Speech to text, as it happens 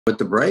with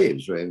the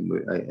Braves, right?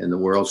 In the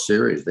World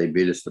Series. They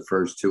beat us the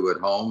first two at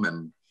home,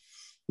 and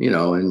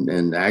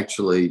and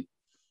actually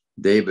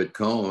David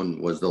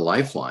Cohn was the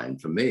lifeline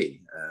for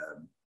me.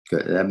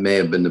 That may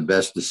have been the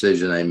best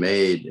decision I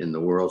made in the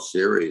World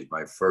Series,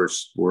 my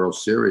first World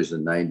Series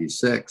in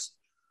 '96.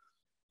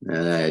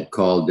 And I had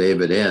called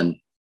David in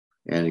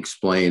and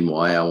explained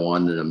why I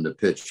wanted him to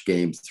pitch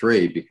game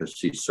 3, because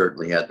he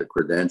certainly had the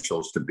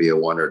credentials to be a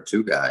 1 or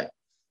 2 guy.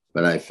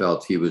 But I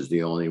felt he was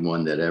the only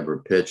one that ever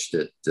pitched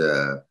it,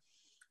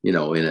 in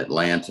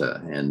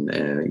Atlanta. And,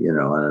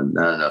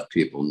 not enough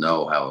people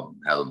know how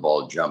the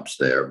ball jumps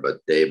there. But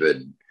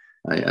David,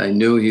 I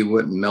knew he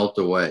wouldn't melt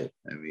away.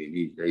 I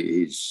mean,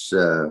 he's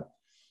got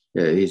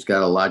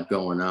a lot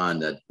going on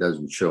that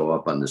doesn't show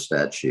up on the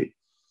stat sheet.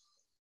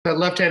 That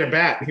left-handed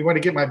bat. He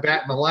wanted to get my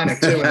bat in the lineup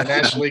too in the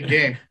National League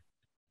game.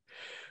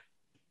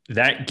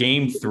 That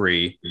game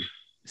 3,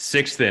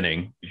 6th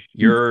inning,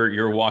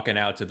 you're walking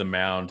out to the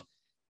mound,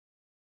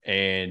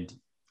 and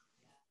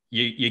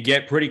you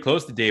get pretty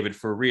close to David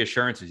for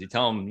reassurances. You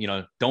tell him,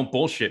 don't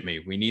bullshit me.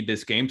 We need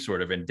this game,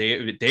 sort of. And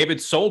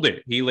David sold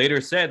it. He later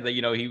said that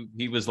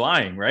he was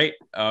lying, right?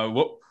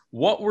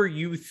 What were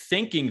you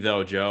thinking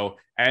though, Joe,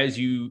 as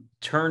you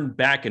turned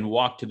back and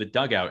walked to the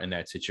dugout in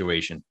that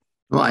situation?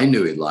 Well, I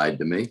knew he lied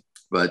to me,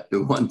 but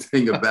the one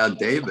thing about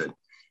David,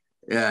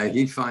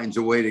 he finds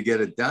a way to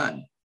get it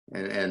done.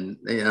 And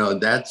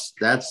that's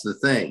the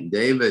thing.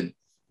 David,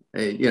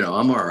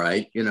 I'm all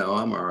right.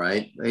 I'm all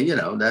right.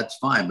 That's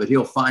fine, but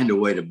he'll find a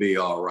way to be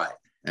all right.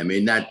 I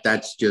mean,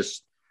 that's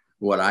just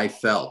what I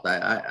felt.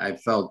 I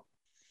felt,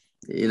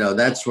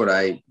 that's what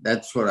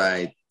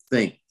I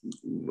think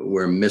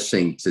we're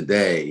missing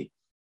today,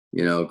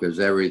 because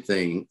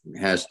everything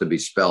has to be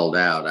spelled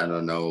out. I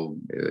don't know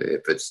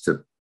if it's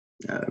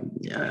I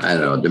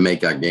don't know, to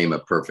make our game a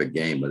perfect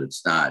game, but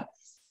it's not.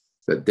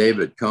 But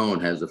David Cohn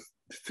has to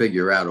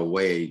figure out a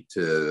way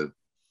to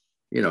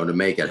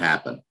make it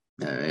happen.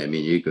 I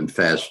mean, you can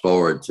fast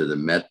forward to the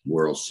Met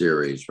World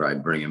Series, right?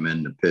 Bring him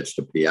in to pitch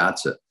to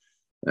Piazza,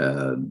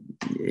 and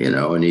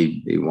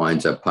he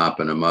winds up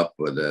popping him up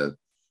with a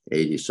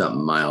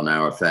 80-something mile an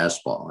hour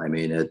fastball. I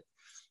mean,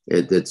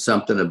 it's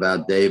something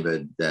about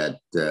David that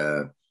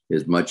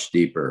is much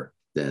deeper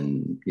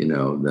than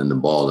the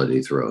ball that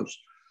he throws.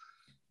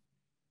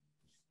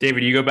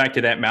 David, you go back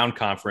to that mound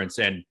conference,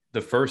 and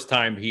the first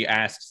time he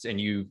asks and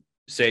you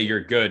say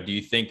you're good, do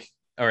you think,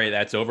 all right,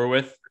 that's over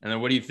with? And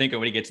then what do you think of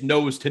when he gets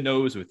nose to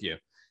nose with you?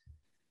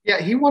 Yeah,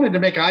 he wanted to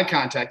make eye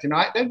contact.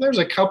 There's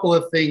a couple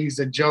of things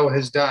that Joe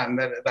has done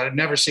that I've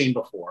never seen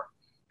before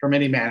from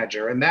any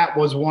manager. And that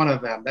was one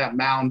of them, that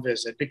mound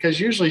visit, because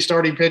usually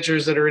starting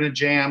pitchers that are in a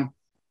jam,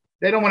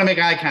 they don't want to make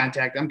eye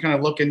contact. I'm kind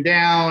of looking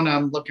down,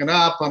 I'm looking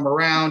up, I'm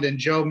around. And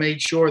Joe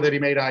made sure that he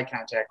made eye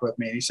contact with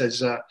me. And he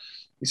says,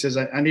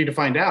 I need to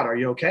find out. Are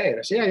you okay? And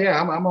I said, yeah,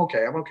 I'm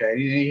okay. I'm okay.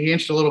 He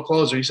inched a little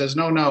closer. He says,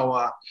 no,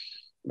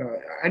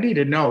 I need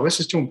to know. This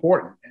is too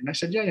important. And I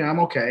said, yeah, I'm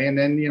okay. And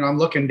then, I'm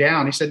looking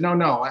down. He said,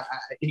 no.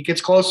 He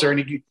gets closer,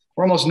 and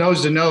we're almost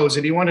nose to nose,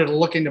 and he wanted to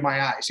look into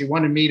my eyes. He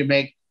wanted me to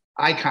make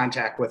eye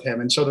contact with him.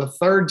 And so the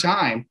third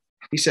time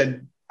he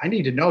said, I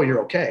need to know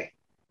you're okay.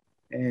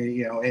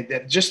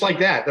 And, just like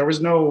that, there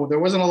wasn't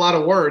a lot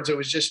of words.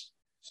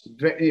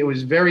 It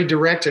was very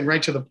direct and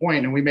right to the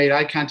point. And we made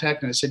eye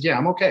contact, and I said, yeah,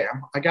 I'm okay.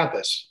 I got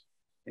this.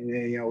 And,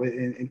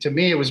 and to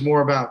me, it was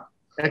more about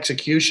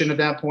execution at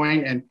that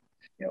point. And,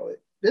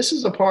 this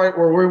is the part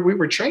where we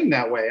were trained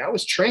that way. I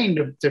was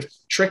trained to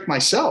trick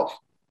myself.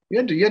 You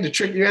had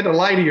to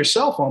lie to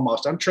yourself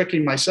almost. I'm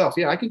tricking myself.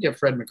 Yeah, I can get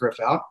Fred McGriff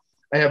out.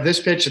 I have this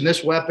pitch and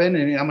this weapon,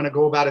 and I'm going to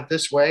go about it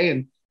this way.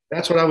 And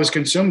that's what I was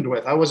consumed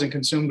with. I wasn't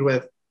consumed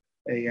with,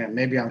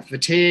 maybe I'm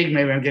fatigued,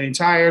 maybe I'm getting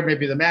tired,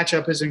 maybe the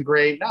matchup isn't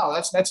great. No,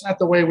 that's not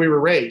the way we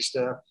were raised.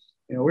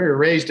 We were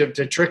raised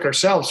to trick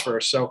ourselves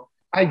first. So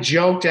I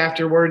joked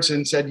afterwards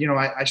and said,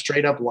 I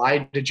straight up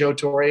lied to Joe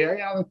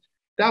Torre.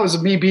 That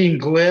was me being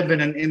glib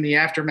and in the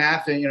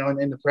aftermath, and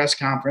in the press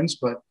conference.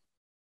 But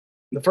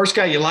the first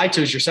guy you lie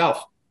to is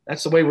yourself.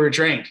 That's the way we were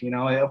trained.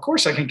 Of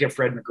course I can get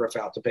Fred McGriff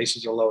out. The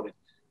bases are loaded.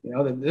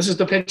 This is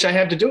the pitch I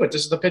have to do it.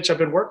 This is the pitch I've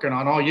been working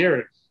on all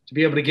year to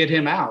be able to get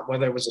him out,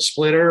 whether it was a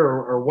splitter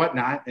or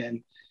whatnot.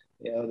 And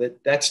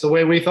that's the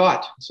way we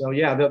thought. So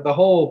yeah, the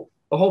whole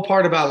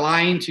part about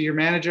lying to your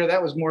manager,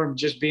 that was more of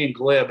just being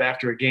glib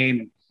after a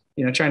game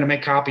and trying to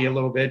make copy a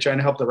little bit, trying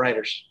to help the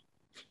writers.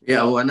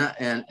 Yeah, well,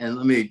 and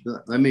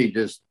let me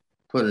just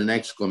put an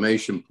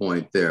exclamation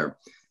point there.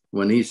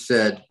 When he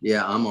said,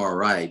 "Yeah, I'm all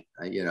right,"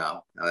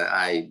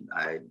 I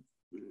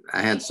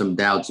had some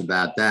doubts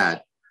about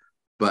that,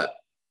 but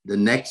the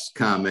next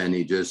comment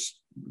he just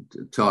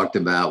talked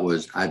about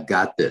was, "I've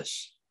got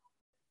this."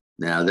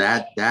 Now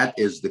that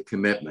is the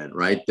commitment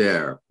right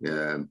there.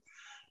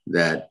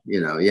 That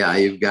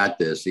you've got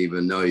this,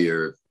 even though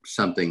you're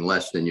something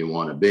less than you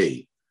want to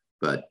be.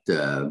 But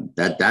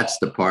that's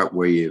the part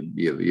where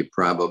you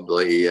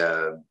probably,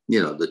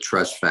 the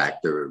trust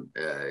factor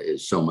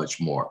is so much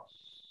more.